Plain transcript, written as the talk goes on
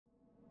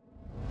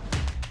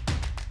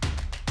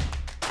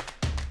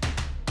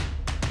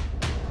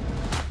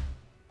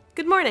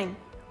morning!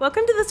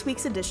 Welcome to this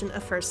week's edition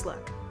of First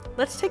Look.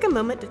 Let's take a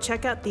moment to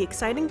check out the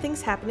exciting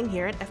things happening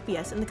here at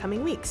FBS in the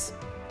coming weeks.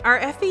 Our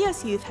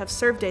FBS youth have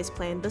serve days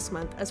planned this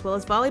month, as well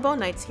as volleyball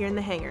nights here in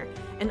the hangar,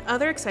 and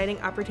other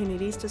exciting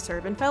opportunities to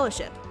serve and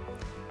fellowship.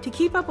 To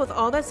keep up with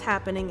all that's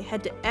happening,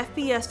 head to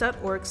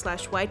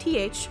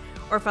fbs.org/yth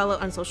or follow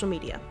on social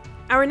media.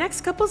 Our next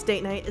couples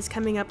date night is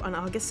coming up on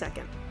August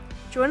 2nd.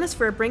 Join us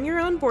for a bring your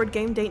own board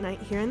game date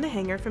night here in the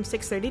hangar from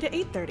 6:30 to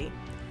 8:30.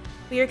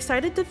 We are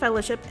excited to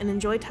fellowship and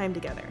enjoy time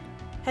together.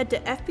 Head to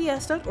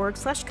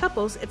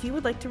fbs.org/couples if you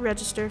would like to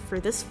register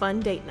for this fun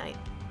date night.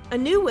 A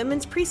new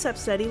women's precept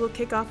study will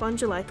kick off on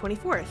July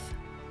 24th.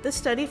 This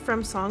study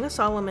from Song of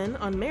Solomon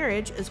on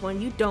marriage is one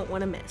you don't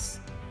want to miss.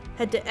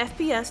 Head to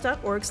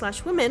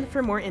fbs.org/women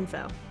for more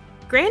info.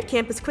 Grand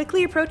Camp is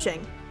quickly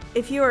approaching.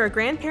 If you are a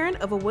grandparent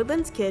of a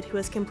Woodlands kid who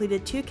has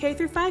completed 2K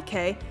through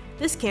 5K,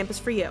 this camp is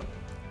for you.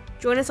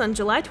 Join us on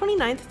July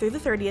 29th through the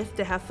 30th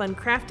to have fun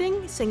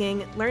crafting,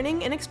 singing,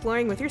 learning, and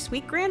exploring with your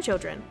sweet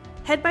grandchildren.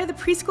 Head by the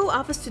preschool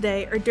office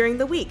today or during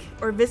the week,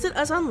 or visit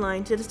us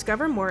online to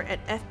discover more at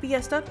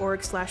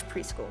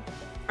fbs.org/preschool.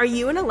 Are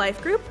you in a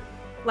life group?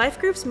 Life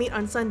groups meet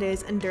on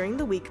Sundays and during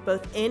the week,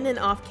 both in and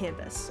off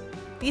campus.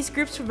 These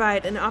groups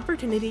provide an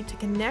opportunity to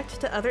connect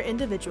to other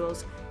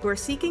individuals who are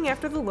seeking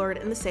after the Lord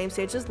in the same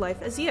stage of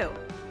life as you.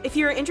 If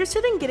you are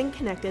interested in getting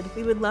connected,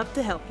 we would love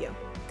to help you.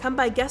 Come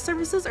by guest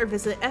services or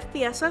visit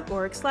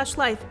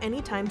fbs.org/life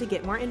anytime to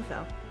get more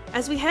info.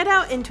 As we head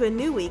out into a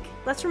new week,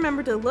 let's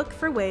remember to look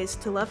for ways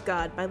to love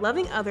God by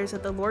loving others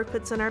that the Lord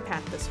puts in our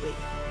path this week.